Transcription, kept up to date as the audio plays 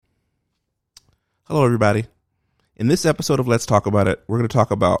Hello, everybody. In this episode of Let's Talk About It, we're going to talk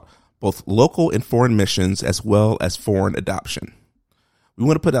about both local and foreign missions as well as foreign adoption. We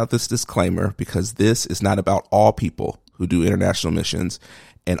want to put out this disclaimer because this is not about all people who do international missions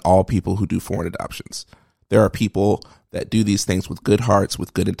and all people who do foreign adoptions. There are people that do these things with good hearts,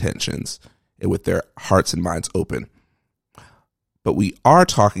 with good intentions, and with their hearts and minds open. But we are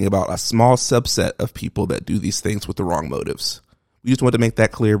talking about a small subset of people that do these things with the wrong motives. We just want to make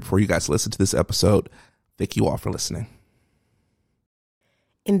that clear before you guys listen to this episode. Thank you all for listening.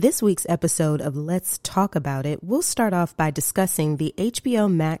 In this week's episode of Let's Talk About It, we'll start off by discussing the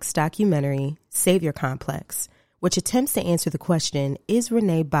HBO Max documentary, Savior Complex, which attempts to answer the question, is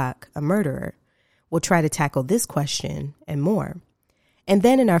Renee Bach a murderer? We'll try to tackle this question and more. And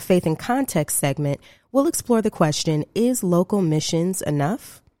then in our Faith and Context segment, we'll explore the question, is local missions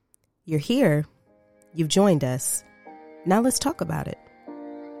enough? You're here. You've joined us. Now let's talk about it.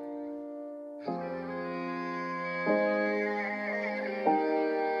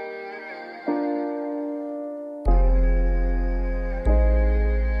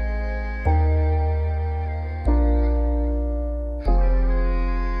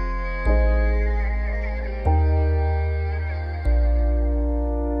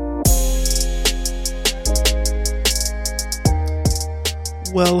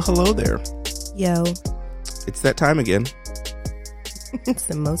 Well, hello there. Yo. It's that time again. It's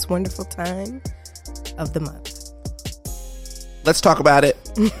the most wonderful time of the month. Let's talk about it.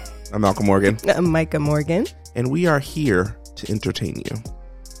 I'm Malcolm Morgan. I'm Micah Morgan. And we are here to entertain you.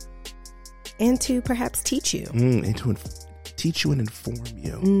 And to perhaps teach you. And to teach you and inform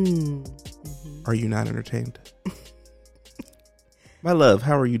you. Mm-hmm. Are you not entertained? My love,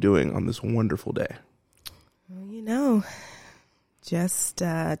 how are you doing on this wonderful day? Well, you know, just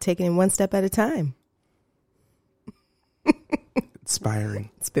taking it one step at a time.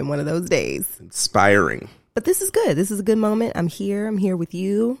 Inspiring. It's been one of those days. Inspiring. But this is good. This is a good moment. I'm here. I'm here with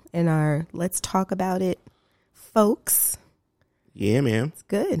you and our Let's Talk About It folks. Yeah, man. It's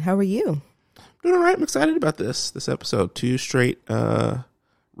good. How are you? Doing all right. I'm excited about this episode. 2 straight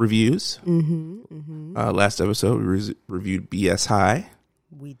reviews. Last episode, we reviewed BS High.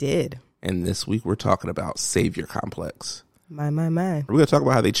 We did. And this week, we're talking about Savior Complex. My. We're going to talk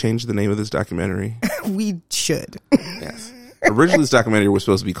about how they changed the name of this documentary. We should. Yes. Originally, this documentary was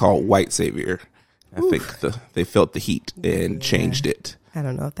supposed to be called White Savior. I think they felt the heat and changed it. I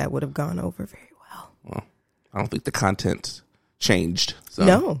don't know if that would have gone over very well. Well, I don't think the content changed. So.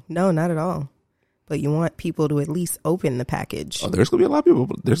 No, not at all. But you want people to at least open the package. Oh, there's going to be a lot of people.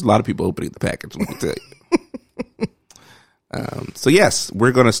 There's a lot of people opening the package, let me tell you. So, yes,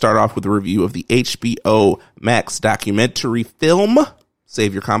 we're going to start off with a review of the HBO Max documentary film,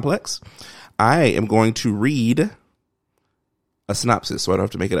 Savior Complex. I am going to read a synopsis, so I don't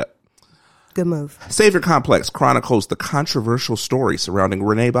have to make it up. Good move. Savior Complex chronicles the controversial story surrounding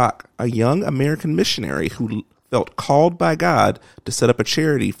Renee Bach, a young American missionary who felt called by God to set up a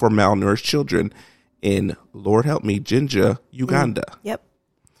charity for malnourished children in, Lord help me, Jinja, Uganda. Yep.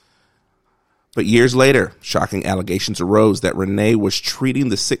 But years later, shocking allegations arose that Renee was treating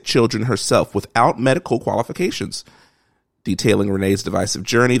the sick children herself without medical qualifications. Detailing Renee's divisive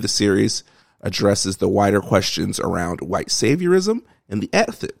journey, the series addresses the wider questions around white saviorism and the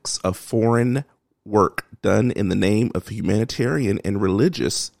ethics of foreign work done in the name of humanitarian and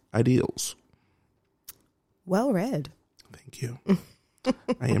religious ideals. Well read. Thank you.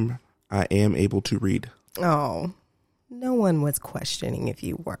 I am able to read. Oh, no one was questioning if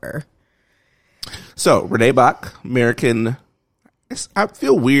you were. So, Renee Bach, American. I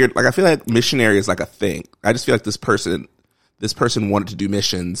feel weird. Like, I feel like missionary is like a thing. I just feel like this person wanted to do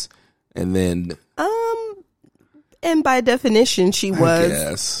missions. And then, and by definition, she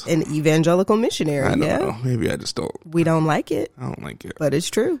was an evangelical missionary. I don't know. Maybe I just don't. We don't like it. I don't like it, but it's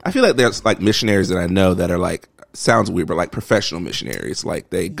true. I feel like there's like missionaries that I know that are like, sounds weird, but like professional missionaries.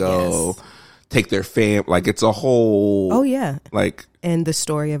 Like they go take their fam. Like it's a whole. Oh yeah. Like, and the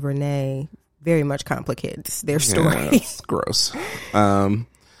story of Renee very much complicates their story. Yeah, it's gross.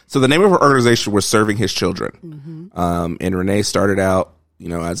 So the name of her organization was Serving His Children. And Renee started out, you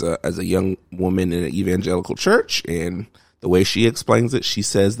know, as a young woman in an evangelical church, and the way she explains it, she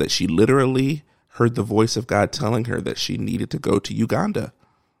says that she literally heard the voice of God telling her that she needed to go to Uganda.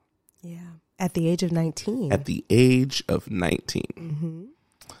 Yeah, at the age of 19. At the age of 19.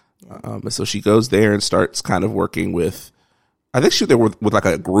 And so she goes there and starts kind of working with, I think she was there with like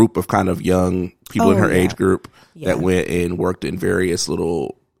a group of kind of young people in her age group that went and worked in various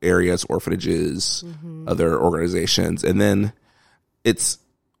little areas, orphanages, other organizations. And then it's,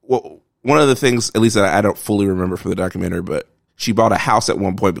 well, one of the things, at least that I don't fully remember from the documentary, but she bought a house at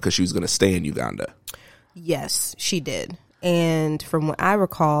one point because she was going to stay in Uganda. Yes, she did. And from what I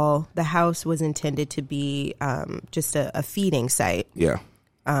recall, the house was intended to be just a feeding site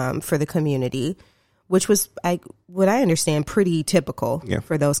for the community, which was, what I understand, pretty typical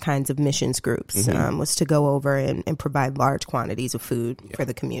for those kinds of missions groups, was to go over and provide large quantities of food for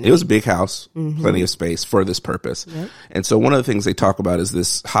the community. It was a big house, plenty of space for this purpose. Yep. And so one of the things they talk about is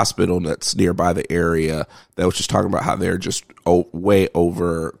this hospital that's nearby the area that was just talking about how they're just way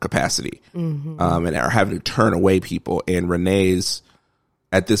over capacity and are having to turn away people. And Renee's,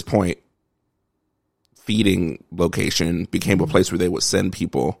 at this point, feeding location became a place where they would send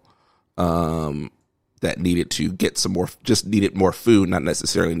people that needed to get some more, just needed more food, not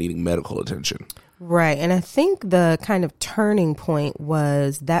necessarily needing medical attention. Right. And I think the kind of turning point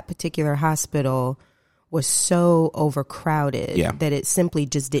was that particular hospital was so overcrowded that it simply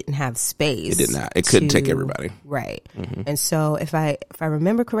just didn't have space. It did not. It couldn't take everybody. Right. And so if I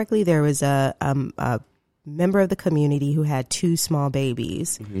remember correctly, there was a member of the community who had 2 small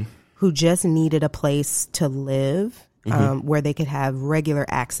babies who just needed a place to live where they could have regular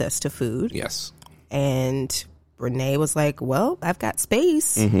access to food. Yes. And Renee was like, well, I've got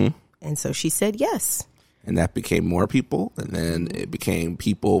space. And so she said yes. And that became more people. And then it became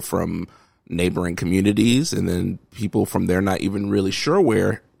people from neighboring communities. And then people from there not even really sure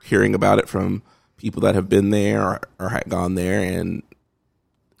where, hearing about it from people that have been there or had gone there. And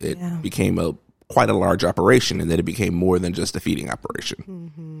it became quite a large operation. And then it became more than just a feeding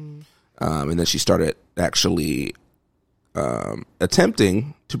operation. And then she started actually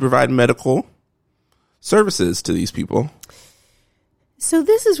attempting to provide medical services to these people. So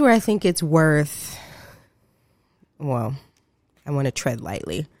this is where I think it's worth, well, I want to tread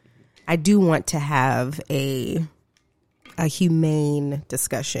lightly. I do want to have a humane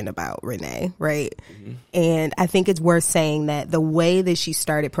discussion about Renee, right? And I think it's worth saying that the way that she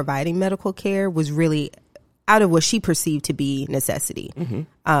started providing medical care was really out of what she perceived to be necessity.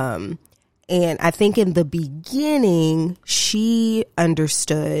 And I think in the beginning, she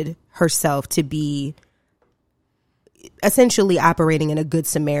understood herself to be essentially operating in a Good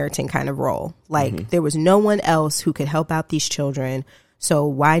Samaritan kind of role. Like there was no one else who could help out these children. So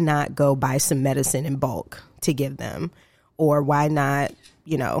why not go buy some medicine in bulk to give them? Or why not,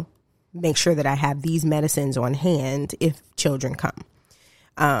 make sure that I have these medicines on hand if children come?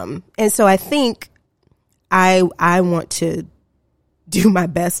 And so I think I want to do my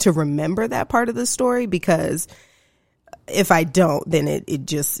best to remember that part of the story, because if I don't, then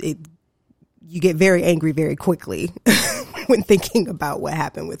you get very angry very quickly when thinking about what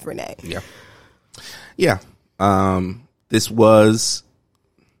happened with Renee. Yeah. This was,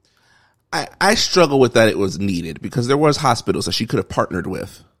 I struggle with that it was needed, because there was hospitals that she could have partnered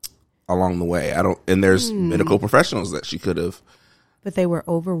with along the way. And there's medical professionals that she could have. But they were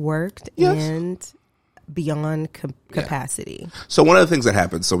overworked and beyond capacity. So one of the things that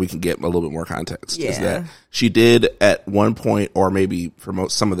happened, so we can get a little bit more context, is that she did at one point, or maybe for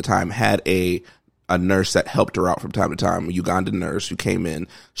some of the time, had a nurse that helped her out from time to time, a Ugandan nurse who came in.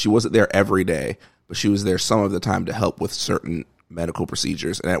 She wasn't there every day, but she was there some of the time to help with certain medical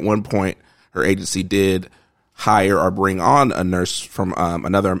procedures. And at one point, her agency did hire or bring on a nurse from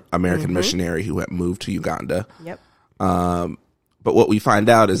another American missionary who had moved to Uganda. But what we find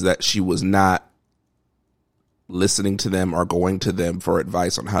out is that she was not listening to them or going to them for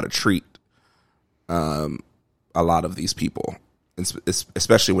advice on how to treat a lot of these people, and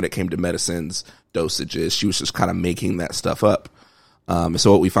especially when it came to medicines, dosages. She was just kind of making that stuff up.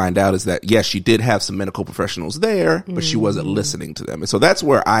 So what we find out is that, yes, she did have some medical professionals there, but she wasn't listening to them. And so that's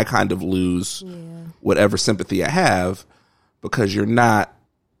where I kind of lose whatever sympathy I have, because you're not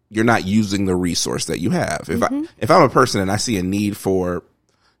using the resource that you have. If I'm a person and I see a need for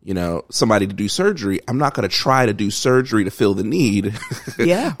somebody to do surgery, I'm not going to try to do surgery to fill the need.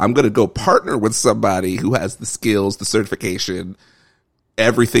 I'm going to go partner with somebody who has the skills, the certification,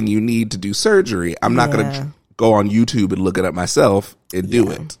 everything you need to do surgery. I'm not going to go on YouTube and look it up myself and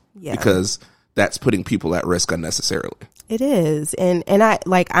do it, because that's putting people at risk unnecessarily. It is. And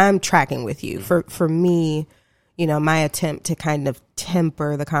I'm tracking with you. For me, my attempt to kind of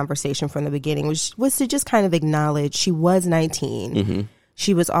temper the conversation from the beginning was to just kind of acknowledge she was 19.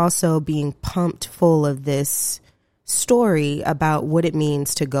 She was also being pumped full of this story about what it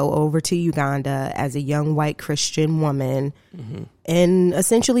means to go over to Uganda as a young white Christian woman and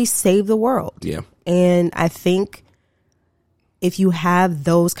essentially save the world. And I think if you have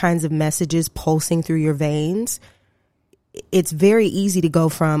those kinds of messages pulsing through your veins, it's very easy to go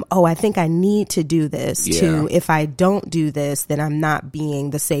from, oh, I think I need to do this, to if I don't do this, then I'm not being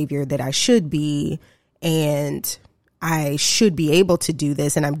the savior that I should be. And I should be able to do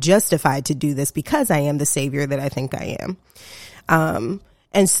this and I'm justified to do this because I am the savior that I think I am.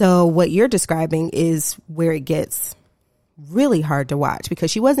 And so what you're describing is where it gets really hard to watch, because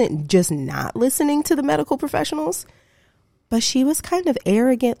she wasn't just not listening to the medical professionals, but she was kind of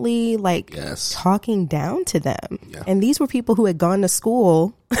arrogantly talking down to them. Yeah. And these were people who had gone to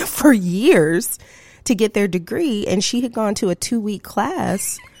school for years to get their degree, and she had gone to a 2-week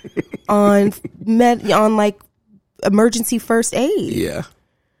class on emergency first aid. Yeah.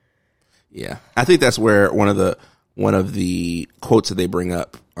 Yeah. I think that's where one of the quotes that they bring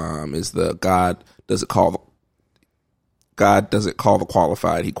up is the God doesn't call the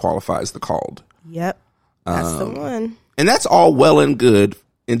qualified, he qualifies the called. Yep. That's the one. And that's all well and good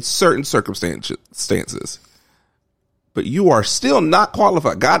in certain circumstances. But you are still not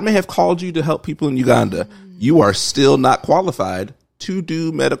qualified. God may have called you to help people in Uganda. You are still not qualified to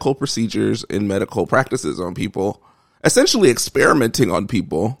do medical procedures and medical practices on people, essentially experimenting on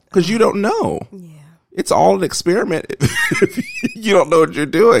people, because you don't know. Yeah. It's all an experiment if you don't know what you're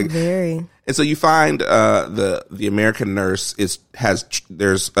doing. Very. And so you find the American nurse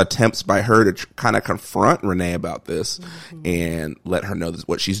there's attempts by her to kind of confront Renee about this and let her know that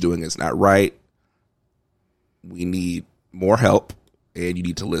what she's doing is not right. We need more help, and you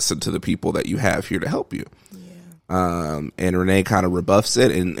need to listen to the people that you have here to help you. Yeah. And Renee kind of rebuffs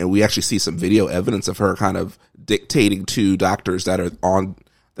it, and we actually see some video evidence of her kind of dictating to doctors that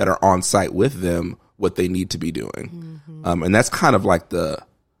are on site with them what they need to be doing. And that's kind of like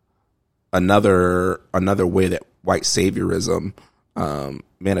another way that white saviorism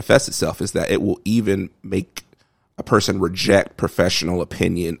manifests itself, is that it will even make a person reject professional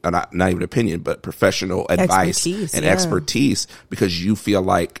opinion, not even opinion, but professional advice and expertise, because you feel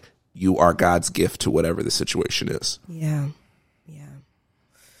like you are God's gift to whatever the situation is. Yeah. Yeah.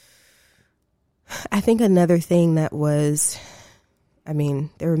 I think another thing that was,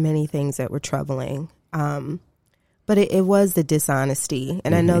 there were many things that were troubling, but it was the dishonesty.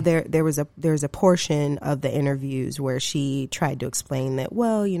 And I know there was a portion of the interviews where she tried to explain that,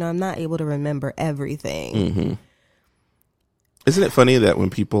 well, I'm not able to remember everything. Mm-hmm. Isn't it funny that when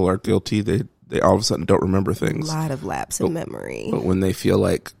people are guilty, they all of a sudden don't remember things? A lot of lapse in memory. But when they feel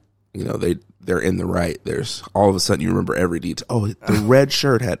like, they're in the right, there's all of a sudden you remember every detail. Oh, the red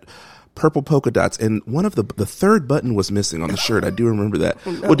shirt had purple polka dots, and one of the third button was missing on the shirt. I do remember that.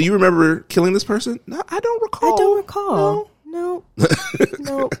 No. Well, do you remember killing this person? No, I don't recall. No.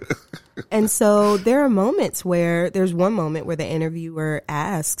 And so there's one moment where the interviewer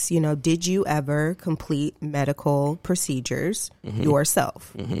asks, did you ever complete medical procedures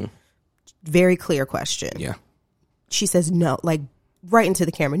yourself? Mm-hmm. Very clear question. Yeah. She says no, right into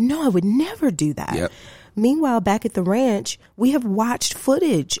the camera. No, I would never do that. Yep. Meanwhile, back at the ranch, we have watched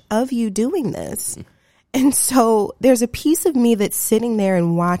footage of you doing this. Mm-hmm. And so there's a piece of me that's sitting there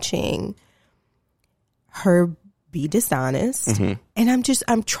and watching her be dishonest. Mm-hmm. And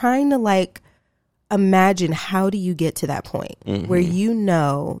I'm trying to imagine, how do you get to that point where you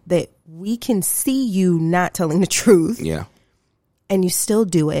know that we can see you not telling the truth. Yeah. And you still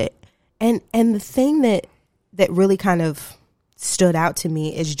do it. And the thing that really kind of stood out to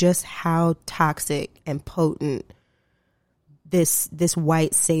me is just how toxic and potent this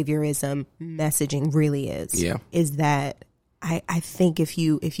white saviorism messaging really is. Yeah. Is that I think if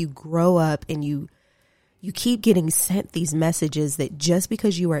you grow up and you keep getting sent these messages that just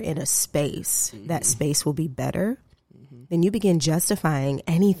because you are in a space, that space will be better, then you begin justifying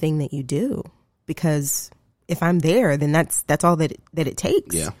anything that you do. Because if I'm there, then that's all that it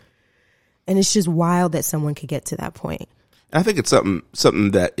takes. Yeah. And it's just wild that someone could get to that point. I think it's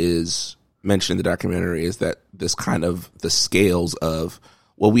something that is mentioned in the documentary, is that this kind of the scales of,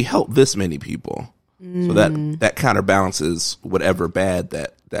 well, we helped this many people. So that counterbalances whatever bad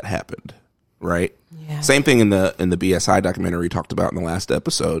that happened. Right. Yeah. Same thing in the BSI documentary talked about in the last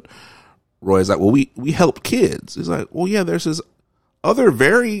episode. Roy's like, well, we help kids. He's like, well, yeah, there's this other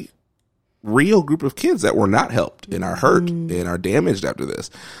very real group of kids that were not helped and are hurt and are damaged after this.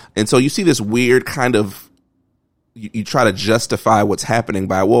 And so you see this weird kind of, you try to justify what's happening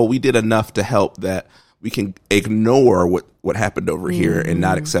by, well, we did enough to help that we can ignore what happened over here and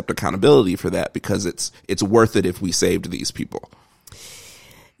not accept accountability for that, because it's worth it if we saved these people.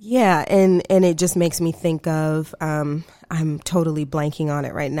 Yeah, and it just makes me think of, I'm totally blanking on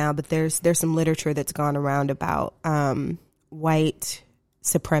it right now, but there's some literature that's gone around about white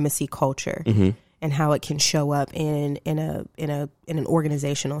supremacy culture and how it can show up in an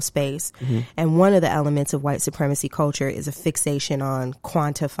organizational space. And one of the elements of white supremacy culture is a fixation on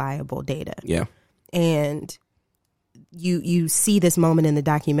quantifiable data. Yeah. And you see this moment in the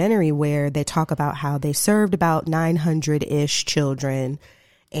documentary where they talk about how they served about 900-ish children,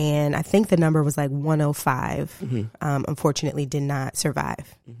 and I think the number was like 105, unfortunately did not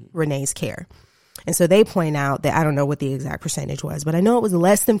survive Renee's care. And so they point out that, I don't know what the exact percentage was, but I know it was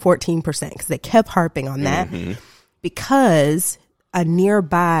less than 14% because they kept harping on that because a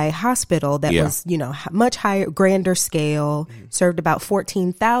nearby hospital that was, you know, much higher, grander scale, served about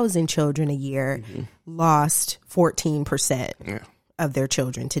 14,000 children a year, lost 14% of their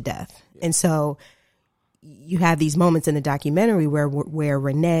children to death. And so you have these moments in the documentary where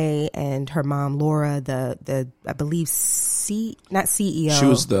Renee and her mom Laura, the I believe not CEO, she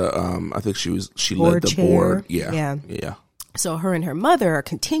was the I think she led the board. Yeah. So her and her mother are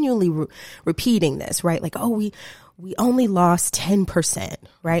continually repeating this, right? Like, oh, we only lost 10%,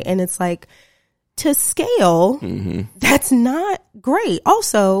 right? And it's like, to scale, that's not great.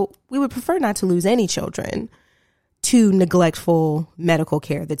 Also, we would prefer not to lose any children to neglectful medical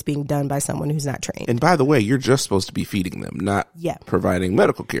care that's being done by someone who's not trained. And by the way, you're just supposed to be feeding them, not providing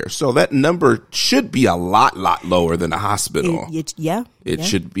medical care. So that number should be a lot lower than a hospital. It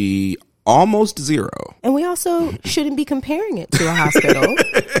should be almost zero. And we also shouldn't be comparing it to a hospital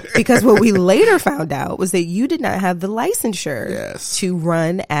because what we later found out was that you did not have the licensure to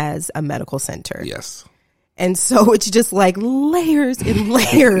run as a medical center. Yes. And so it's just like layers and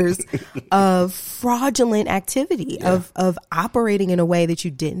layers of fraudulent activity, of operating in a way that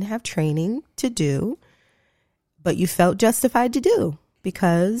you didn't have training to do, but you felt justified to do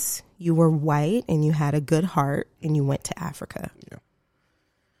because you were white and you had a good heart and you went to Africa. Yeah.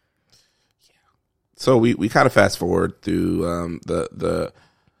 So we kind of fast forward through the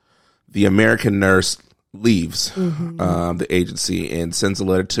American nurse leaves the agency and sends a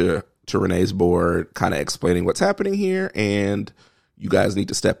letter to Renee's board kind of explaining what's happening here, and you guys need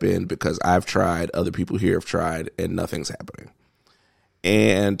to step in because I've tried, other people here have tried, and nothing's happening.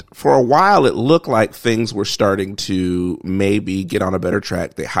 And for a while, it looked like things were starting to maybe get on a better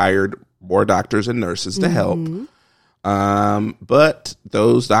track. They hired more doctors and nurses to help. But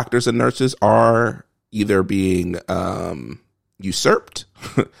those doctors and nurses are either being usurped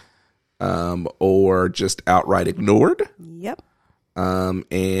or just outright ignored. Yep.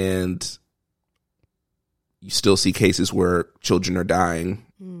 And you still see cases where children are dying,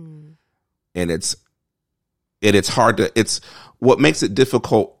 and it's hard to, what makes it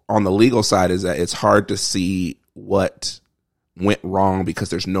difficult on the legal side is that it's hard to see what went wrong because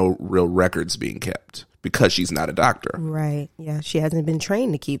there's no real records being kept because she's not a doctor. Right. Yeah. She hasn't been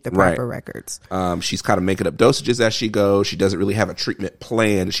trained to keep the proper records. She's kind of making up dosages as she goes. She doesn't really have a treatment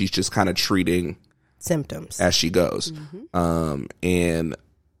plan. She's just kind of treating symptoms as she goes. And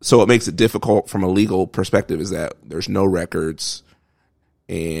so what makes it difficult from a legal perspective is that there's no records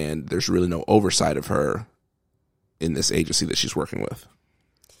and there's really no oversight of her in this agency that she's working with.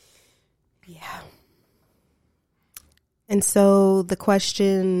 Yeah. And so the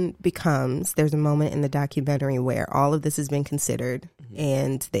question becomes, there's a moment in the documentary where all of this has been considered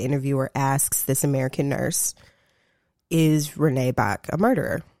and the interviewer asks this American nurse, is Renee Bach a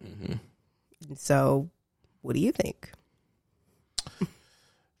murderer? So what do you think?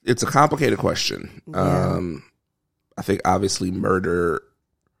 It's a complicated question. I think obviously murder,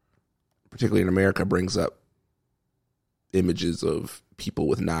 particularly in America, brings up images of people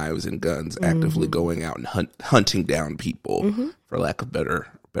with knives and guns actively going out and hunting down people, for lack of better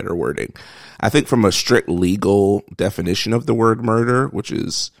wording. I think from a strict legal definition of the word murder, which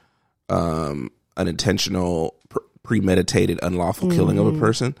is an intentional, premeditated, unlawful killing of a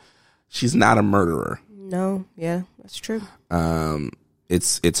person, she's not a murderer. No, yeah, that's true.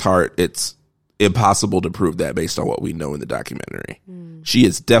 It's hard. It's impossible to prove that based on what we know in the documentary. She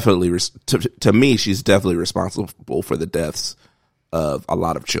is definitely, to me, she's definitely responsible for the deaths of a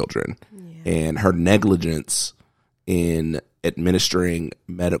lot of children, and her negligence in administering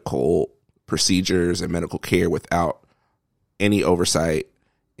medical procedures and medical care without any oversight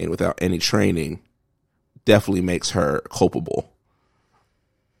and without any training definitely makes her culpable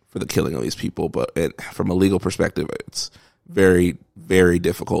for the killing of these people. But from a legal perspective, it's very, very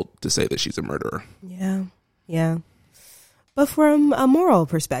difficult to say that she's a murderer. Yeah. But from a moral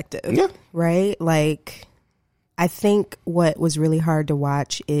perspective, right? Like, I think what was really hard to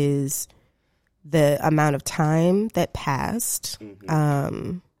watch is the amount of time that passed.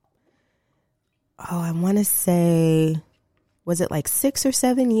 I want to say, was it like 6 or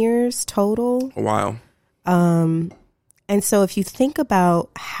 7 years total? A while. And so if you think about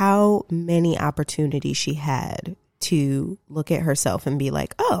how many opportunities she had to look at herself and be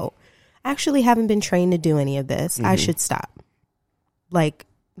like, oh, I actually haven't been trained to do any of this. I should stop. Like,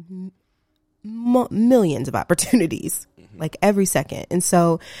 millions of opportunities, like every second. And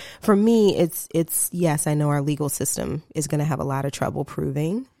so for me, it's yes, I know our legal system is going to have a lot of trouble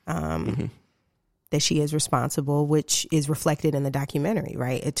proving that she is responsible, which is reflected in the documentary,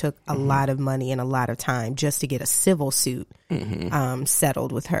 right? It took a lot of money and a lot of time just to get a civil suit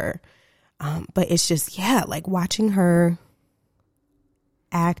settled with her. But it's just, like watching her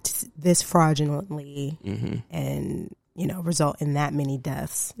act this fraudulently and, result in that many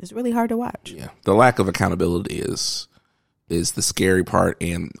deaths is really hard to watch. Yeah. The lack of accountability is the scary part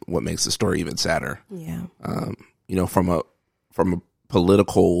and what makes the story even sadder. Yeah. From a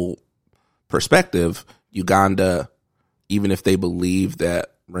political perspective, Uganda, even if they believe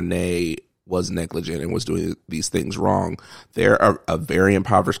that Renee was negligent and was doing these things wrong, they're a very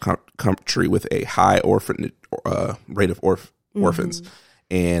impoverished country with a high rate of orphans.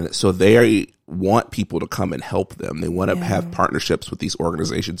 And so they want people to come and help them. They want to have partnerships with these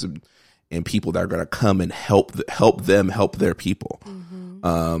organizations and people that are going to come and help them help their people.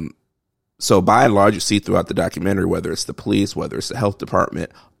 So by and large, you see throughout the documentary, whether it's the police, whether it's the health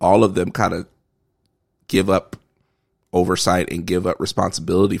department, all of them kind of give up oversight and give up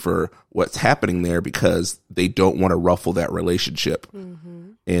responsibility for what's happening there because they don't want to ruffle that relationship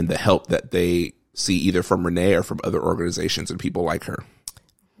and the help that they see either from Renee or from other organizations and people like her.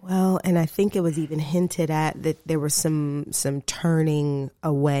 Well, and I think it was even hinted at that there was some turning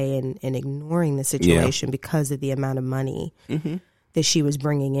away and ignoring the situation because of the amount of money that she was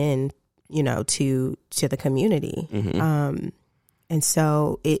bringing in, to the community. And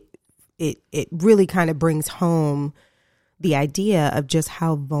so it really kind of brings home the idea of just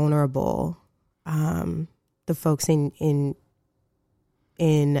how vulnerable the folks in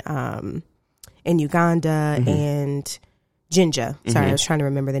Uganda and Jinja, sorry, I was trying to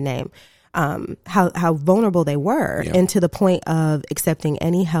remember the name, how vulnerable they were, and to the point of accepting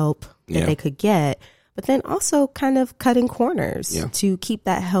any help that they could get, but then also kind of cutting corners to keep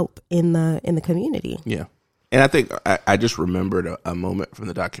that help in the community. Yeah. And I think I just remembered a moment from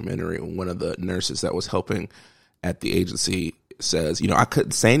the documentary when one of the nurses that was helping at the agency says, I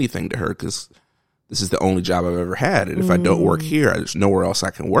couldn't say anything to her because this is the only job I've ever had. And if I don't work here, there's nowhere else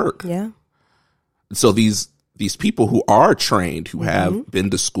I can work. Yeah. So these people who are trained, who have been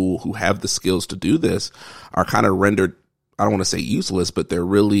to school, who have the skills to do this are kind of rendered, I don't want to say useless, but they're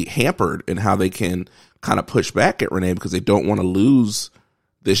really hampered in how they can kind of push back at Renee because they don't want to lose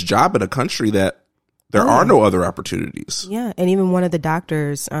this job in a country that there are no other opportunities. Yeah. And even one of the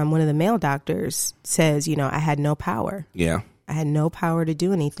doctors, one of the male doctors says, I had no power. Yeah. I had no power to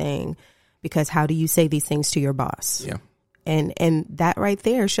do anything because how do you say these things to your boss? Yeah. And that right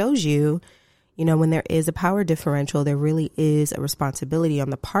there shows you, when there is a power differential, there really is a responsibility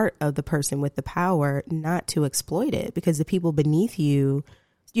on the part of the person with the power not to exploit it because the people beneath you,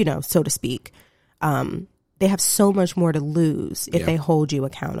 so to speak, they have so much more to lose if they hold you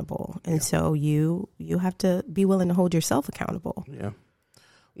accountable. And so you have to be willing to hold yourself accountable. Yeah.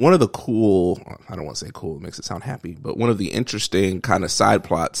 One of the cool, I don't want to say cool, it makes it sound happy, but one of the interesting kind of side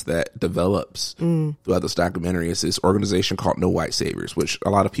plots that develops throughout this documentary is this organization called No White Saviors, which a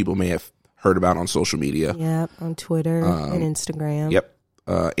lot of people may have heard about on social media. Yep, on Twitter and Instagram. Yep.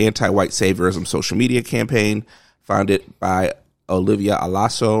 Anti-white saviorism social media campaign founded by Olivia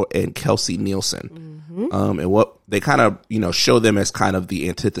Alasso and Kelsey Nielsen. And what they kind of, show them as kind of the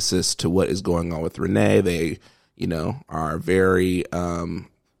antithesis to what is going on with Renee. They, are very,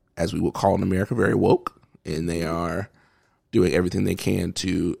 as we would call in America, very woke, and they are doing everything they can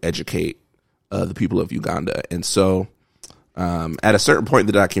to educate the people of Uganda. And so at a certain point in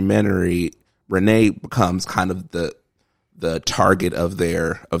the documentary, Renee becomes kind of the target of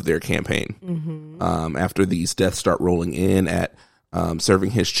their campaign. After these deaths start rolling in at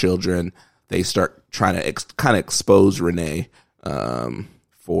serving his children, they start trying to kind of expose Renee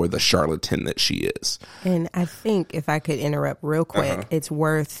for the charlatan that she is. And I think if I could interrupt real quick, it's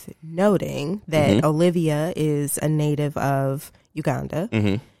worth noting that Olivia is a native of Uganda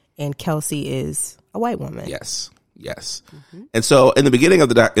and Kelsey is a white woman. Yes. And so in the beginning of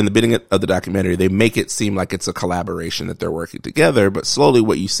the documentary, they make it seem like it's a collaboration that they're working together, but slowly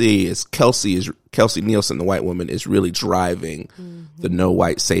what you see is Kelsey Nielsen, the white woman, is really driving the No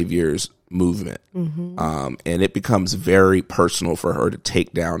White Saviors movement. And it becomes very personal for her to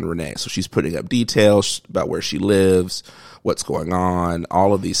take down Renee. So she's putting up details about where she lives, what's going on,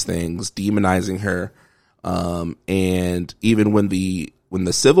 all of these things, demonizing her. And even when the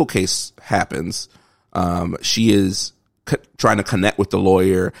civil case happens, she is trying to connect with the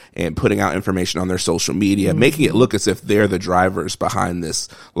lawyer and putting out information on their social media, making it look as if they're the drivers behind this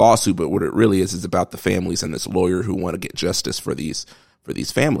lawsuit. But what it really is about the families and this lawyer who want to get justice for these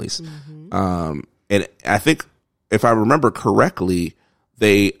families. And I think if I remember correctly,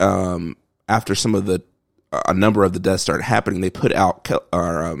 they after a number of the deaths started happening, they put out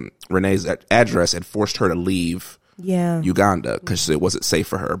Renee's address and forced her to leave Uganda because it wasn't safe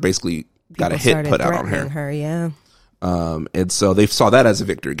for her. Basically, got a hit put out on her. And so they saw that as a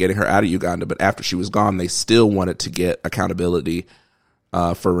victory, getting her out of Uganda. But after she was gone, they still wanted to get accountability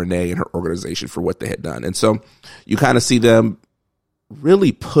for Renee and her organization for what they had done. And so you kind of see them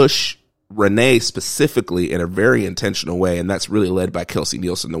really push Renee specifically in a very intentional way, and that's really led by Kelsey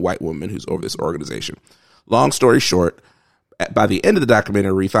Nielsen, the white woman who's over this organization. Long story short, by the end of the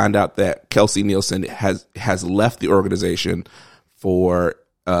documentary, we find out that Kelsey Nielsen has left the organization for...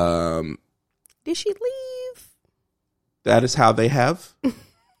 Did she leave? That is how they have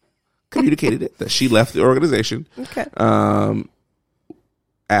communicated it, that she left the organization. Okay.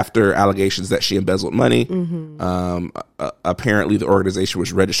 After allegations that she embezzled money. Apparently the organization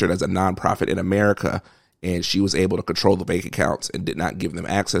was registered as a nonprofit in America, and she was able to control the bank accounts and did not give them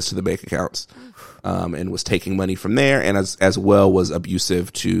access to the bank accounts, and was taking money from there, and as well was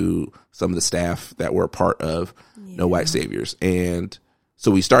abusive to some of the staff that were a part of No White Saviors. And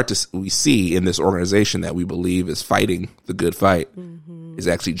so we see in this organization that we believe is fighting the good fight is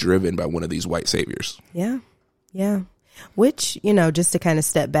actually driven by one of these white saviors. Yeah. Which, just to kind of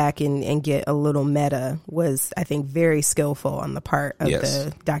step back and get a little meta, was, I think, very skillful on the part of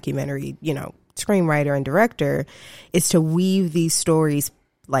the documentary, screenwriter and director, is to weave these stories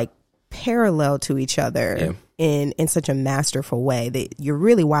like parallel to each other in such a masterful way that you're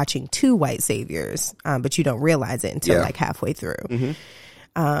really watching two white saviors, but you don't realize it until like halfway through.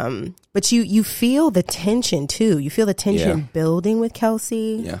 But you feel the tension too. You feel the tension building with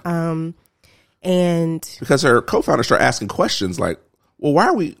Kelsey. And because her co-founders start asking questions like, well,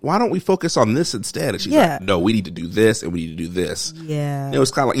 why don't we focus on this instead? And she's like, no, we need to do this and we need to do this. And it was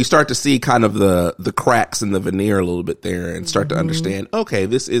kind of like, you start to see kind of the cracks in the veneer a little bit there and start to understand, okay,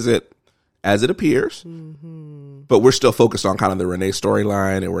 this isn't as it appears, but we're still focused on kind of the Renee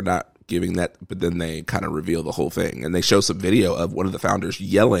storyline, and we're not giving that, but then they kind of reveal the whole thing. And they show some video of one of the founders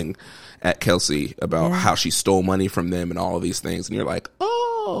yelling at Kelsey about how she stole money from them and all of these things. And you're like,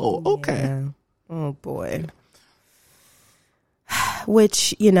 oh, okay. Oh, boy.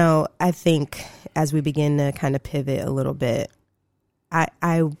 Which, I think as we begin to kind of pivot a little bit, I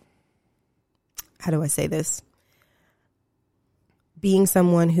how do I say this? Being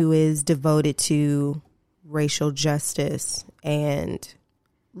someone who is devoted to racial justice and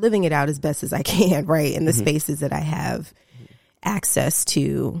living it out as best as I can, right, in the spaces that I have access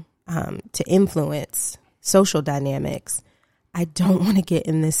to influence social dynamics, I don't want to get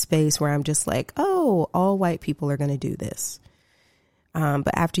in this space where I'm just like, oh, all white people are going to do this.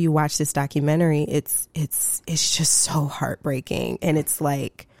 But after you watch this documentary, it's just so heartbreaking. And it's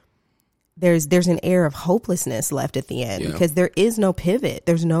like, there's an air of hopelessness left at the end because there is no pivot.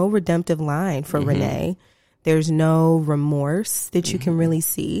 There's no redemptive line for Renee. There's no remorse that you can really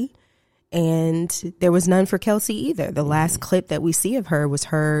see. And there was none for Kelsey either. The last clip that we see of her was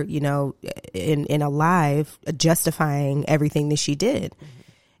her, in a live justifying everything that she did.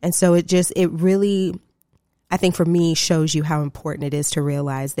 And so it really, I think for me, shows you how important it is to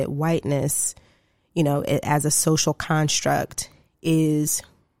realize that whiteness, as a social construct, is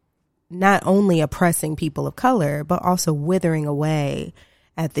not only oppressing people of color, but also withering away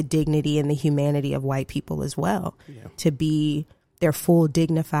at the dignity and the humanity of white people as well, to be their full,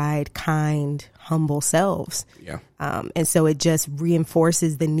 dignified, kind, humble selves. And so it just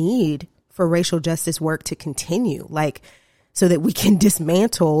reinforces the need for racial justice work to continue, so that we can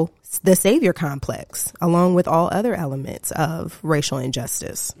dismantle the savior complex along with all other elements of racial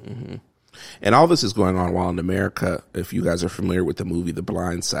injustice. And all this is going on while in America, if you guys are familiar with the movie The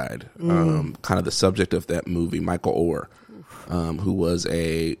Blind Side, kind of the subject of that movie, Michael Oher, who was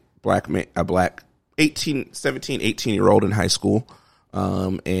a black 18-year-old in high school.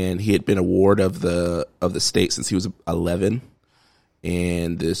 And he had been a ward of the state since he was 11.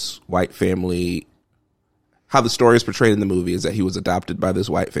 And this white family, how the story is portrayed in the movie is that he was adopted by this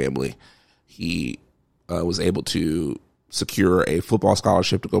white family. He was able to secure a football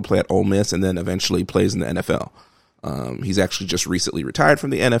scholarship to go play at Ole Miss, and then eventually plays in the NFL. He's actually just recently retired from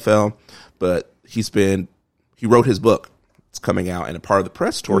the NFL, but he wrote his book. It's coming out, and a part of the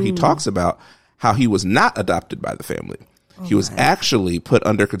press tour, he talks about how he was not adopted by the family. He was actually put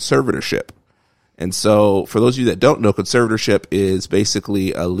under conservatorship. And so for those of you that don't know, conservatorship is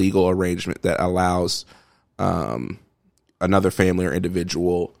basically a legal arrangement that allows another family or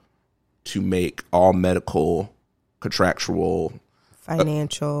individual to make all medical, contractual,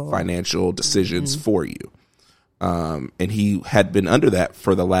 financial decisions for you. And he had been under that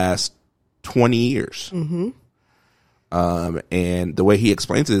for the last 20 years. And the way he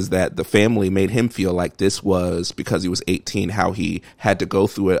explains it is that the family made him feel like this was, because he was 18, how he had to go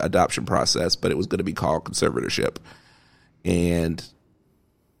through an adoption process, but it was going to be called conservatorship. And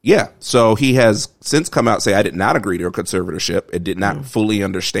yeah, so he has since come out and say, I did not agree to a conservatorship. It did not fully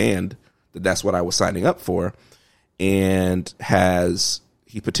understand that that's what I was signing up for. And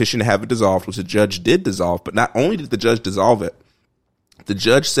he petitioned to have it dissolved, which the judge did dissolve. But not only did the judge dissolve it, the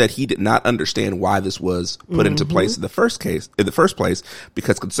judge said he did not understand why this was put into place in the first place,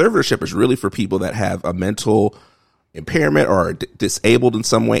 because conservatorship is really for people that have a mental impairment or are disabled in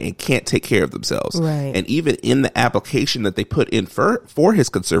some way and can't take care of themselves. Right. And even in the application that they put in for his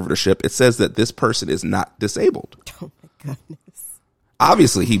conservatorship, it says that this person is not disabled. Oh my goodness.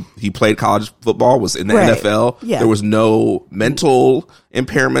 Obviously, he played college football, was in the Right. NFL. Yeah. There was no mental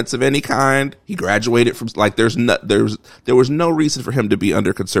impairments of any kind. He graduated from there was no reason for him to be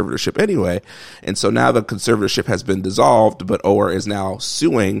under conservatorship anyway. And so now the conservatorship has been dissolved, but Orr is now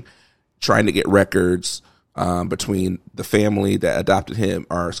suing, trying to get records between the family that adopted him,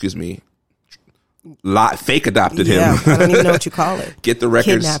 or excuse me, fake adopted him. I don't even know what you call it. Get the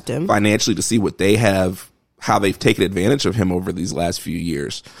records Kidnapped him. financially to see what they have, how they've taken advantage of him over these last few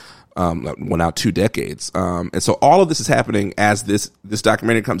years. Well, now 2 decades. And so all of this is happening as this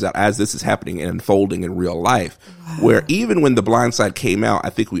documentary comes out, as this is happening and unfolding in real life. Wow. Where even when The Blind Side came out, I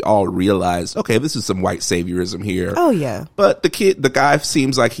think we all realized, okay, this is some white saviorism here. Oh yeah. But the guy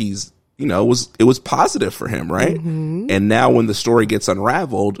seems like he's, it was positive for him, right? And now when the story gets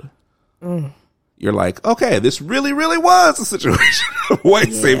unraveled, you're like, okay, this really, really was a situation of white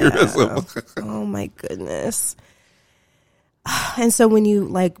saviorism. Oh my goodness. And so when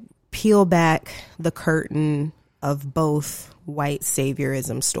you peel back the curtain of both white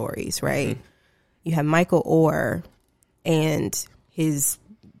saviorism stories, right? You have Michael Orr and his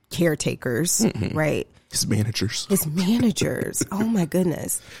caretakers, right? His managers. Oh my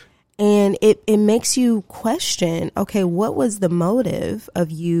goodness. And it makes you question, okay, what was the motive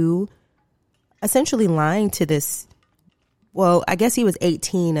of you essentially lying to this? Well, I guess he was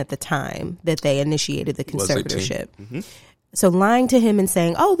 18 at the time that they initiated the conservatorship. So lying to him and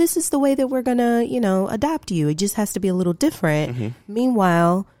saying, oh, this is the way that we're going to, adopt you. It just has to be a little different.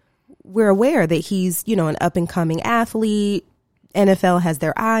 Meanwhile, we're aware that he's, an up and coming athlete. NFL has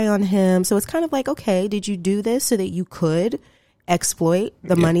their eye on him. So it's kind of like, okay, did you do this so that you could exploit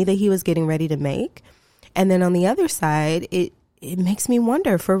the money that he was getting ready to make? And then on the other side, it makes me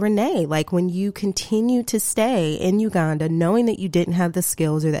wonder for Renee, when you continue to stay in Uganda, knowing that you didn't have the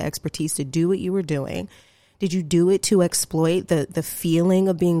skills or the expertise to do what you were doing, did you do it to exploit the feeling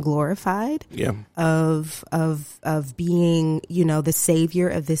of being glorified? Yeah. Of being, the savior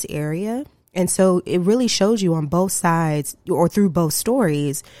of this area? And so it really shows you on both sides or through both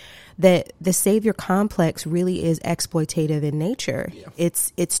stories that the savior complex really is exploitative in nature. Yeah.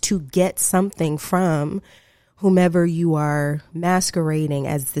 It's to get something from whomever you are masquerading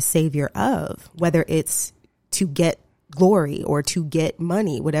as the savior of, whether it's to get glory or to get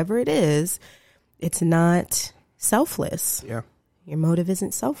money, whatever it is, it's not selfless. Yeah. Your motive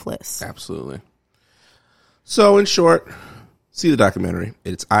isn't selfless. Absolutely. So in short, see the documentary.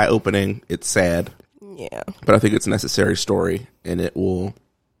 It's eye-opening. It's sad. Yeah. But I think it's a necessary story, and it will,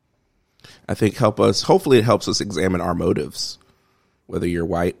 I think, hopefully it helps us examine our motives, whether you're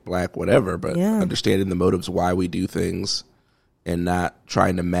white, black, whatever, but understanding the motives why we do things and not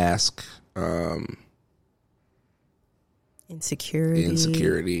trying to mask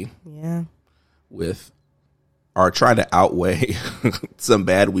insecurity. Yeah. With, or trying to outweigh some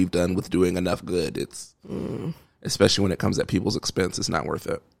bad we've done with doing enough good. It's, especially when it comes at people's expense, it's not worth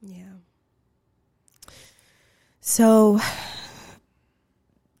it. Yeah. So,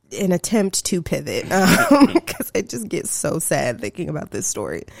 an attempt to pivot, because I just get so sad thinking about this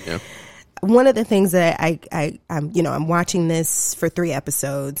story. Yeah. One of the things that I'm watching this for 3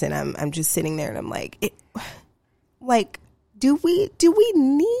 episodes, and I'm just sitting there, and I'm like, do we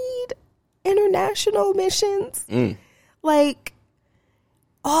need international missions?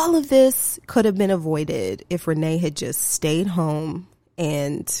 All of this could have been avoided if Renee had just stayed home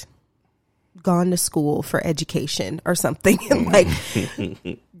and gone to school for education or something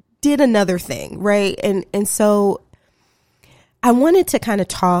and did another thing, right? And so I wanted to kind of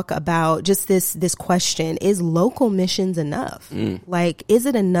talk about just this question, is local missions enough? Is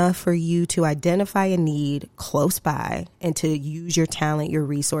it enough for you to identify a need close by and to use your talent, your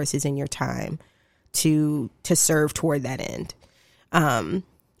resources, and your time to serve toward that end?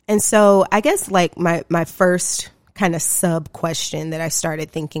 And so I guess my first kind of sub question that I started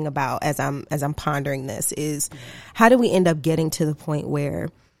thinking about as I'm pondering this is, how do we end up getting to the point where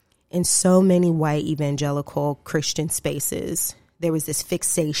in so many white evangelical Christian spaces, there was this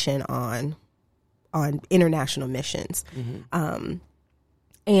fixation on international missions.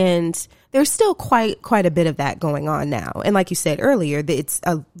 And there's still quite a bit of that going on now. And like you said earlier, it's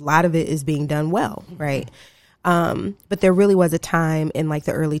a lot of it is being done well, right? But there really was a time in like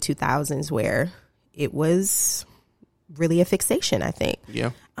the early 2000s where it was really a fixation, I think.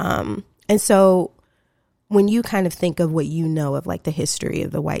 Yeah. And so when you kind of think of what you know of like the history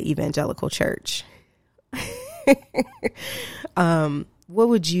of the white evangelical church, what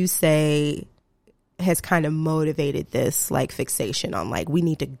would you say has kind of motivated this like fixation on like we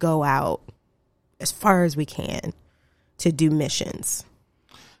need to go out as far as we can to do missions?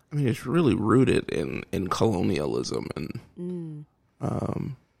 I mean, it's really rooted in colonialism, and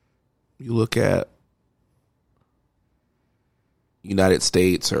you look at United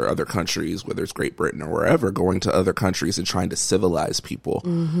States or other countries, whether it's Great Britain or wherever, going to other countries and trying to civilize people.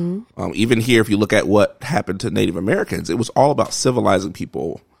 Even here, if you look at what happened to Native Americans, it was all about civilizing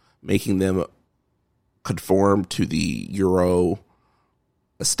people, making them conform to the Euro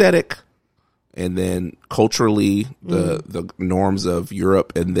aesthetic, and then culturally the norms of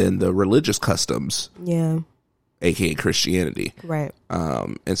Europe, and then the religious customs, aka Christianity, right?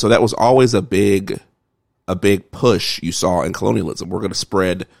 And so that was always a big push you saw in colonialism. We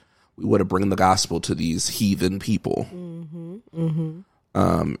want to bring the gospel to these heathen people,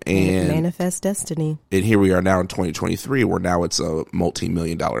 and manifest destiny. And here we are now in 2023, where now it's a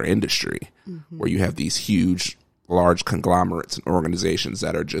multi-million-dollar industry, where you have these huge, large conglomerates and organizations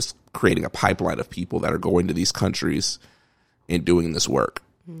that are just creating a pipeline of people that are going to these countries and doing this work.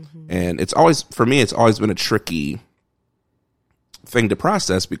 And it's always been a tricky thing to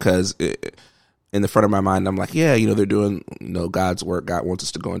process, because in the front of my mind, I'm like, yeah, they're doing, God's work. God wants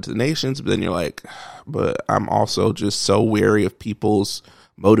us to go into the nations. But then you're like, but I'm also just so wary of people's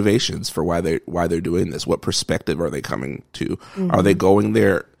motivations for why they're doing this. What perspective are they coming to? Are they going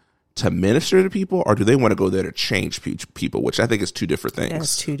there to minister to people, or do they want to go there to change people? Which I think is two different things.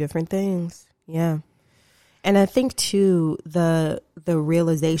 That's two different things. Yeah. And I think too, the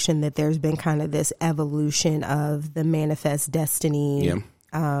realization that there's been kind of this evolution of the Manifest Destiny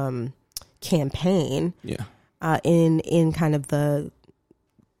campaign, in kind of the,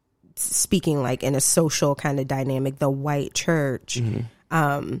 speaking like in a social kind of dynamic, the white church,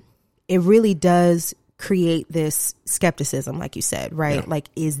 it really does create this skepticism, like you said, right? Like,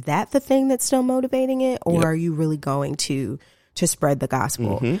 is that the thing that's still motivating it, or are you really going to spread the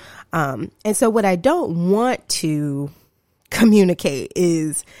gospel? And so what I don't want to communicate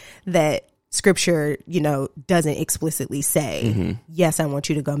is that Scripture, doesn't explicitly say, yes, I want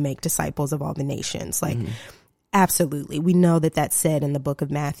you to go make disciples of all the nations. Like, absolutely. We know that that's said in the book of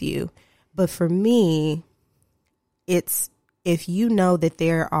Matthew. But for me, it's, if you know that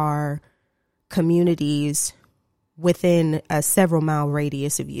there are communities within a several mile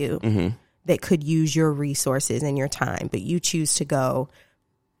radius of you that could use your resources and your time, but you choose to go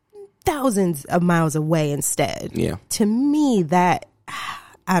thousands of miles away instead. Yeah. To me, that,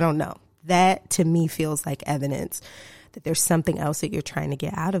 I don't know. That to me feels like evidence that there's something else that you're trying to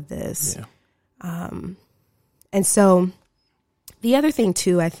get out of this. Yeah. And so the other thing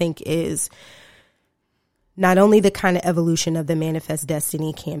too, I think, is not only the kind of evolution of the Manifest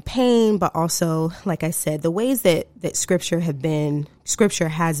Destiny campaign, but also, like I said, the ways that Scripture has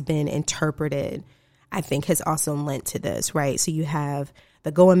been interpreted, I think has also lent to this, right? So you have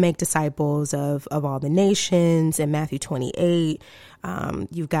the go and make disciples of all the nations in Matthew 28.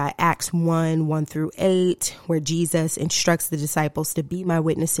 You've got Acts 1 through 8, where Jesus instructs the disciples to be my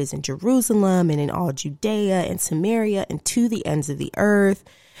witnesses in Jerusalem and in all Judea and Samaria and to the ends of the earth.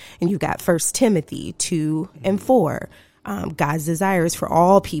 And you've got 1 Timothy 2 and 4. God's desire is for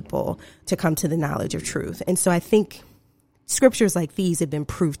all people to come to the knowledge of truth. And so I think scriptures like these have been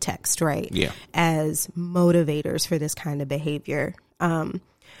proof text, right? Yeah. As motivators for this kind of behavior.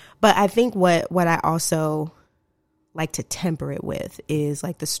 But I think what I also like to temper it with is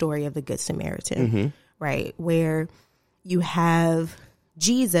like the story of the Good Samaritan, right? Where you have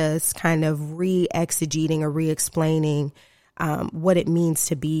Jesus kind of re-exegeting or re-explaining what it means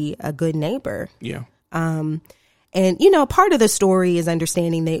to be a good neighbor. Yeah. And, part of the story is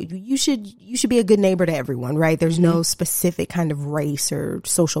understanding that you should be a good neighbor to everyone, right? There's no specific kind of race or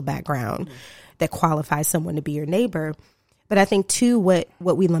social background that qualifies someone to be your neighbor. But I think, too, what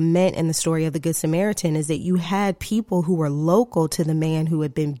we lament in the story of the Good Samaritan is that you had people who were local to the man who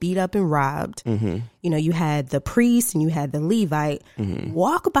had been beat up and robbed. You had the priest and you had the Levite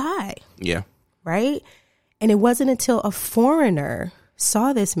walk by. Yeah. Right? And it wasn't until a foreigner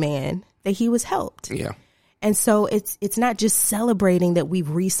saw this man that he was helped. Yeah. And so it's not just celebrating that we've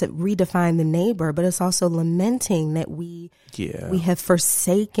redefined the neighbor, but it's also lamenting that we have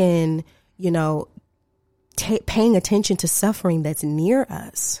forsaken, paying attention to suffering that's near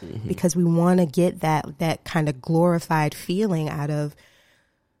us, because we want to get that kind of glorified feeling out of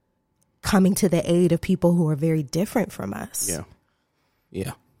coming to the aid of people who are very different from us.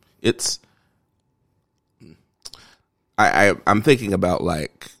 Yeah. It's, I'm thinking about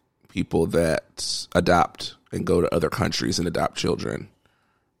like people that adopt and go to other countries and adopt children.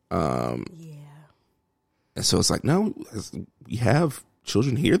 And so it's like, no, we have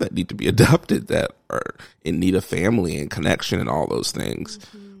children here that need to be adopted, that are in need of family and connection and all those things.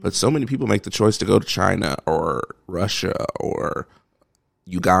 But so many people make the choice to go to China or Russia or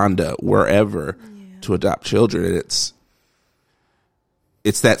Uganda, wherever, to adopt children. And it's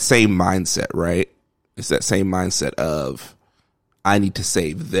that same mindset, right? It's that same mindset of, I need to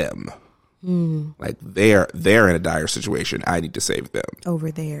save them. Like they're in a dire situation. I need to save them.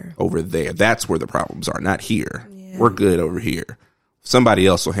 Over there. That's where the problems are, not here. We're good over here. Somebody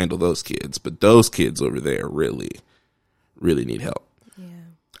else will handle those kids, but those kids over there really, really need help.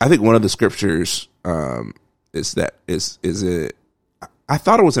 I think one of the scriptures is it? I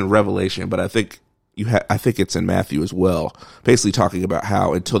thought it was in Revelation, but I think I think it's in Matthew as well. Basically talking about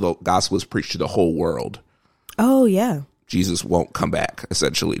how until the gospel is preached to the whole world. Oh yeah. Jesus won't come back.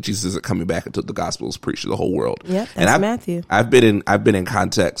 Essentially, Jesus isn't coming back until the gospel is preached to the whole world. Yep, that's Matthew. I've been in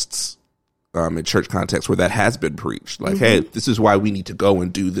contexts, in church contexts where that has been preached. Like, hey, this is why we need to go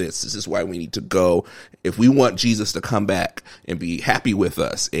and do this. This is why we need to go. If we want Jesus to come back and be happy with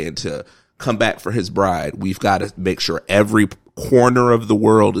us and to come back for his bride, we've got to make sure every corner of the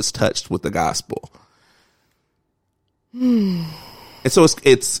world is touched with the gospel. And so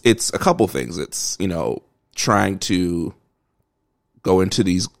it's a couple things. It's, trying to go into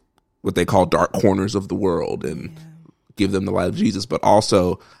these, what they call dark corners of the world and give them the light of Jesus. But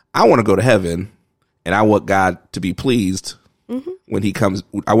also, I want to go to heaven and I want God to be pleased when he comes.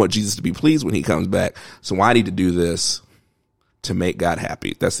 I want Jesus to be pleased when he comes back. So I need to do this to make God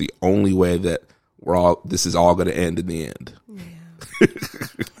happy. That's the only way that this is all going to end in the end. Yeah.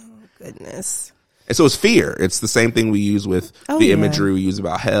 Oh, goodness. And so it's fear. It's the same thing we use with the imagery we use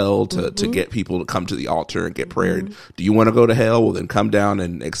about hell to get people to come to the altar and get prayer. Do you want to go to hell? Well, then come down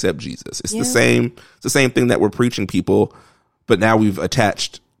and accept Jesus. It's the same. It's the same thing that we're preaching people, but now we've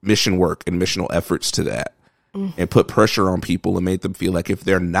attached mission work and missional efforts to that and put pressure on people and made them feel like if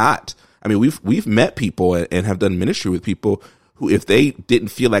they're not, I mean, we've met people and have done ministry with people who, if they didn't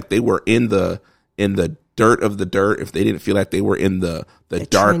feel like they were in the dirt of the dirt, if they didn't feel like they were in the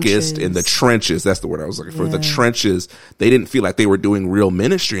darkest, in the trenches, that's the word I was looking for, the trenches, they didn't feel like they were doing real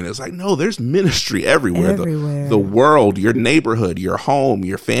ministry. And it's like, no, there's ministry everywhere. The world, your neighborhood, your home,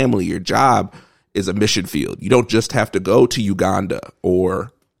 your family, your job is a mission field. You don't just have to go to Uganda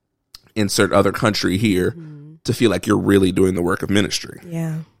or insert other country here to feel like you're really doing the work of ministry.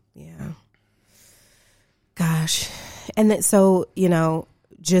 Yeah. Gosh. And that, so,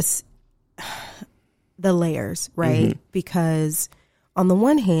 just the layers, right? Because on the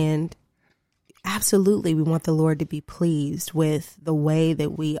one hand, absolutely, we want the Lord to be pleased with the way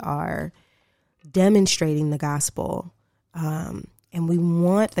that we are demonstrating the gospel. And we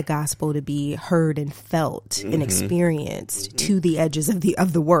want the gospel to be heard and felt and experienced to the edges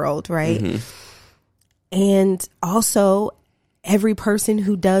of the world, right? And also, every person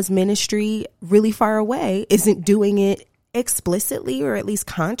who does ministry really far away isn't doing it explicitly or at least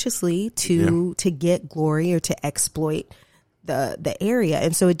consciously to get glory or to exploit the area.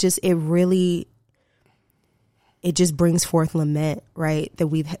 And so it just brings forth lament, right? That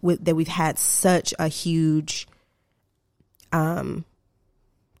we've had such a huge kind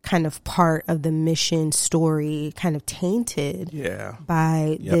of part of the mission story kind of tainted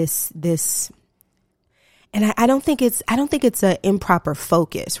by this. And I don't think it's an improper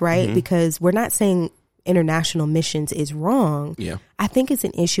focus, right? Because we're not saying international missions is wrong. I think it's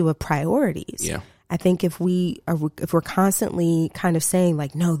an issue of priorities. I think if we're constantly kind of saying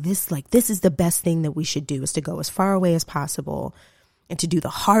like, no, this is the best thing that we should do, is to go as far away as possible and to do the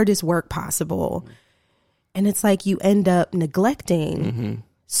hardest work possible. And it's like you end up neglecting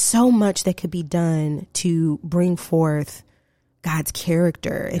so much that could be done to bring forth God's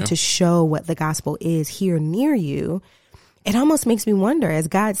character and to show what the gospel is here near you. It almost makes me wonder, as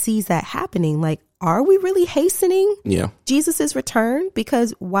God sees that happening, like, are we really hastening Jesus's return?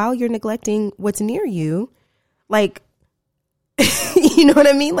 Because while you're neglecting what's near you, like, you know what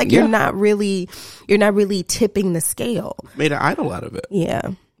I mean? Like, you're not really tipping the scale. Made an idol out of it.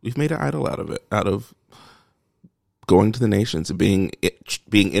 Yeah. We've made an idol out of it, out of going to the nations and being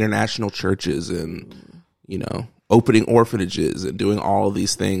international churches and, opening orphanages and doing all of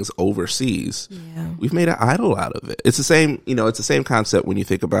these things overseas. Yeah. We've made an idol out of it. It's the same, it's the same concept when you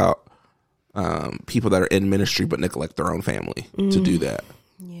think about people that are in ministry but neglect their own family to do that.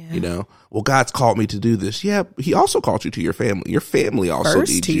 Yeah. Well, God's called me to do this. Yeah, he also called you to your family. Your family also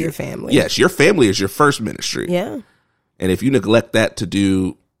First needs to you. your family. Yes, your family is your first ministry. Yeah. And if you neglect that to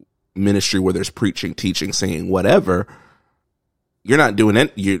do ministry where there's preaching, teaching, singing, whatever, you're not doing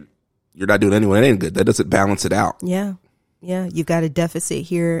it. You're not doing anyone any good. That doesn't balance it out. Yeah. Yeah. You've got a deficit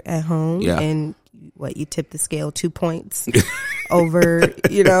here at home. Yeah. And you tip the scale 2 points over,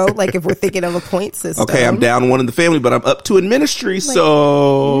 like if we're thinking of a point system. Okay, I'm down one in the family, but I'm up two in ministry.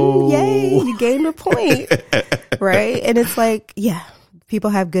 So yay, you gained a point. Right. And it's like, yeah, people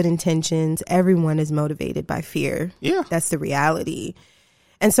have good intentions. Everyone is motivated by fear. Yeah. That's the reality.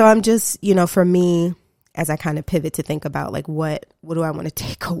 And so I'm just, for me, as I kind of pivot to think about like, what do I want to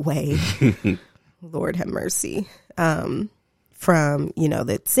take away? Lord have mercy. From,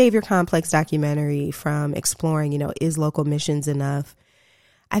 the Savior Complex documentary, from exploring, is local missions enough?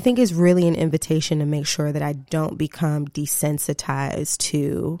 I think it's really an invitation to make sure that I don't become desensitized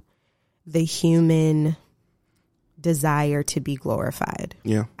to the human desire to be glorified.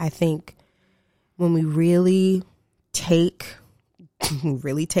 Yeah. I think when we really take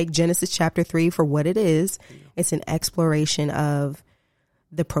Genesis chapter 3 for what it is, it's an exploration of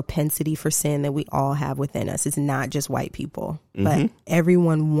the propensity for sin that we all have within us. It's not just white people, but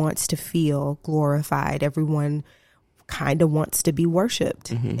everyone wants to feel glorified. Everyone kind of wants to be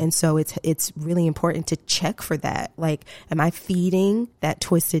worshiped. And so it's really important to check for that. Like, am I feeding that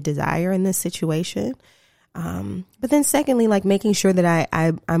twisted desire in this situation? But then secondly, like making sure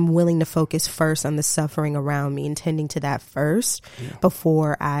that I'm willing to focus first on the suffering around me and tending to that first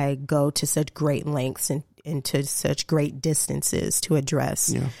before I go to such great lengths and into such great distances to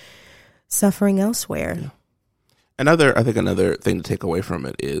address suffering elsewhere. Yeah. I think another thing to take away from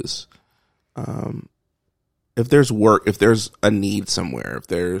it is, if there's work, if there's a need somewhere, if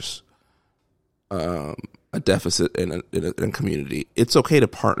there's a deficit in a community, it's okay to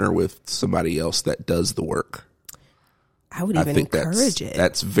partner with somebody else that does the work. I would even encourage it.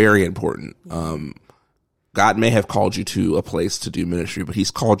 That's very important. God may have called you to a place to do ministry, but he's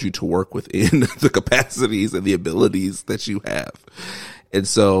called you to work within the capacities and the abilities that you have. And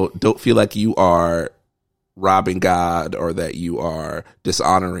so don't feel like you are robbing God or that you are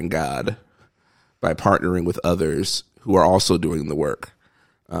dishonoring God by partnering with others who are also doing the work.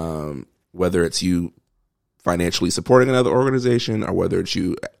 Whether it's you financially supporting another organization or whether it's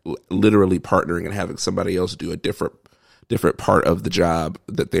you literally partnering and having somebody else do a different part of the job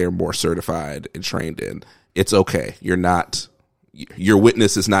that they're more certified and trained in. It's okay. Your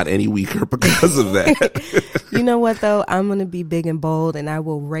witness is not any weaker because of that. You know what, though? I'm going to be big and bold and I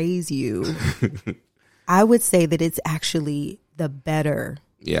will raise you. I would say that it's actually the better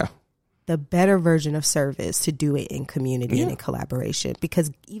version of service to do it in community and in collaboration,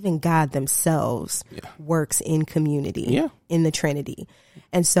 because even God themselves works in community, in the Trinity.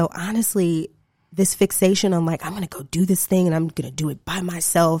 And so honestly, this fixation on like, I'm going to go do this thing and I'm going to do it by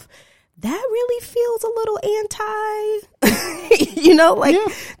myself, that really feels a little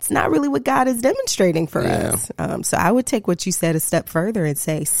it's not really what God is demonstrating for us. So I would take what you said a step further and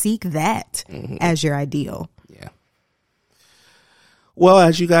say, seek that as your ideal. Yeah. Well,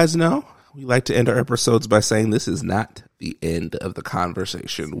 as you guys know, we like to end our episodes by saying this is not the end of the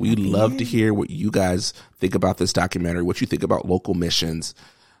conversation. We love to hear what you guys think about this documentary, what you think about local missions,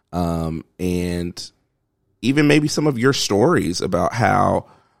 and even maybe some of your stories about how,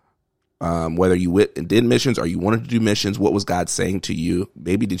 whether you went and did missions or you wanted to do missions, what was God saying to you?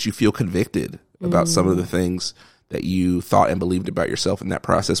 Maybe did you feel convicted about some of the things that you thought and believed about yourself in that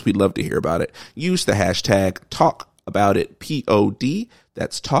process? We'd love to hear about it. Use the hashtag #TalkAboutItPod.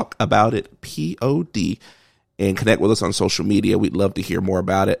 That's #TalkAboutItPod. And connect with us on social media. We'd love to hear more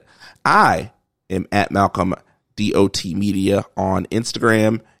about it. I am at Malcolm DOT Media on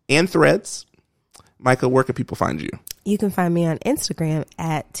Instagram and Threads. Micah, where can people find you? You can find me on Instagram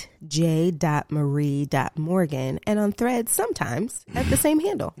at j.marie.morgan and on Threads sometimes at the same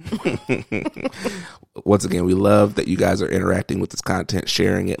handle. Once again, we love that you guys are interacting with this content,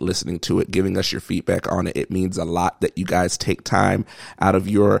 sharing it, listening to it, giving us your feedback on it. It means a lot that you guys take time out of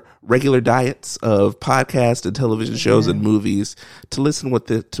your regular diets of podcasts and television shows and movies to listen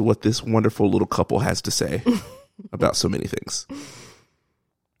to what this wonderful little couple has to say about so many things.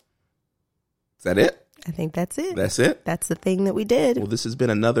 Is that it? I think that's it. That's it? That's the thing that we did. Well, this has been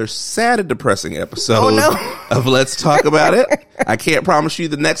another sad and depressing episode of Let's Talk About It. I can't promise you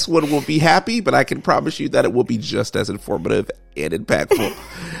the next one will be happy, but I can promise you that it will be just as informative and impactful.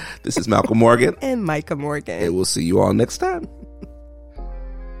 This is Malcolm Morgan. And Micah Morgan. And we'll see you all next time.